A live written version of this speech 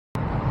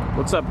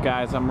What's up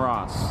guys, I'm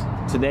Ross.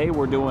 Today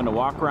we're doing a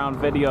walk around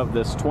video of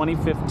this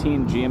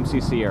 2015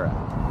 GMC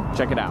Sierra.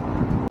 Check it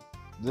out.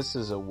 This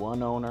is a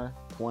one owner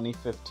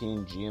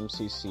 2015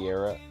 GMC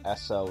Sierra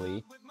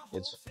SLE.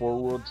 It's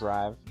 4-wheel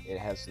drive, it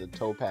has the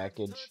tow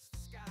package,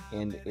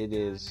 and it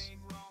is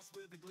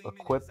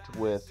equipped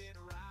with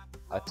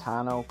a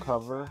tonneau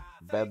cover,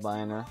 bed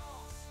liner,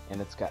 and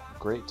it's got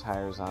great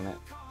tires on it.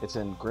 It's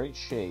in great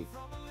shape,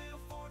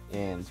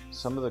 and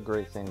some of the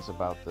great things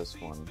about this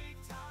one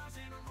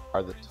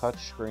are the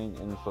touchscreen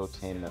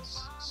infotainment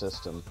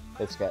system.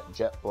 It's got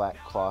jet black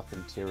cloth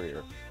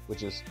interior,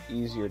 which is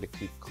easier to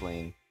keep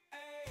clean.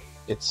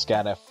 It's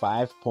got a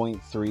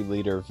 5.3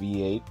 liter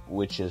V8,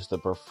 which is the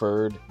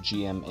preferred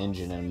GM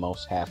engine in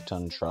most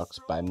half-ton trucks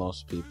by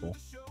most people.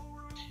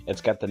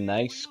 It's got the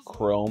nice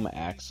chrome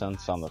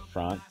accents on the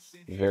front,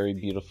 very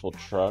beautiful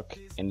truck,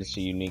 and it's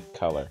a unique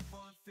color.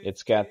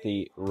 It's got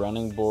the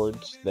running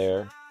boards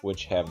there,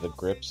 which have the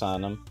grips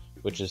on them,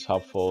 which is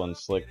helpful in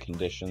slick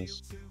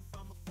conditions.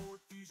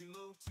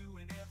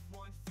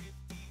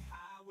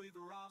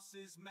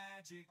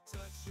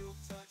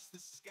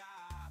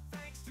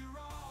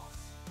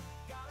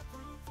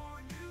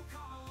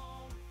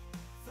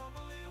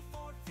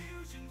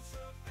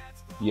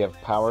 You have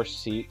power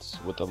seats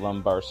with the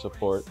lumbar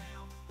support.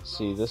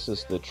 See, this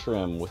is the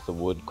trim with the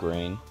wood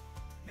grain.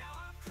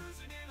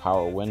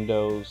 Power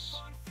windows,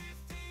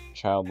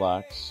 child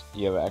locks.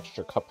 You have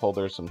extra cup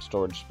holders, some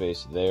storage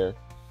space there.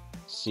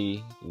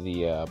 See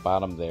the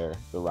bottom there,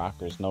 the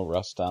rockers, no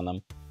rust on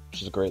them,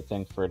 which is a great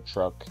thing for a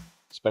truck,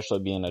 especially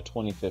being a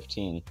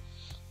 2015.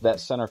 That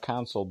center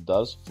console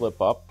does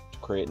flip up to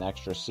create an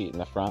extra seat in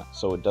the front,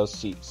 so it does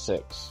seat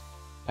 6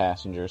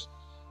 passengers.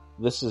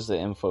 This is the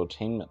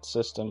infotainment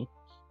system.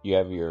 You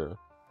have your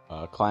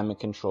climate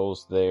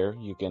controls there.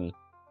 You can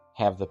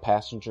have the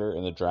passenger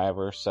and the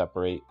driver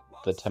separate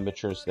the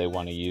temperatures they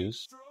want to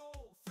use.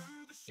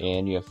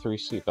 And you have 3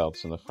 seat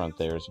belts in the front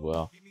there as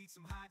well.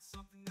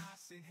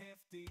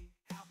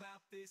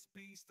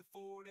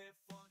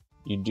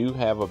 You do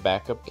have a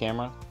backup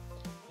camera.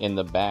 In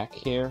the back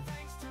here,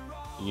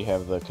 you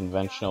have the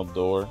conventional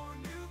door.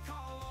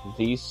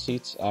 These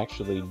seats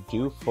actually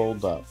do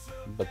fold up,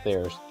 but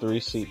there's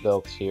 3 seat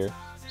belts here,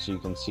 so you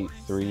can seat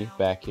 3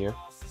 back here.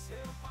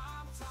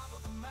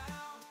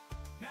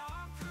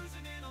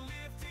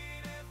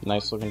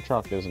 Nice looking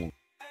truck, isn't it?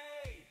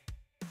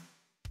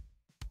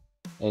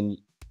 And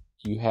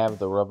you have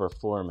the rubber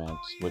floor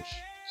mats, which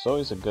is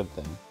always a good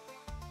thing.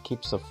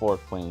 Keeps the floor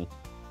clean.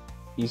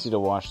 Easy to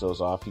wash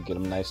those off. You get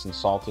them nice and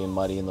salty and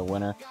muddy in the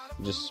winter.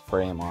 You just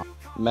spray them off.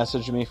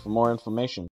 Message me for more information.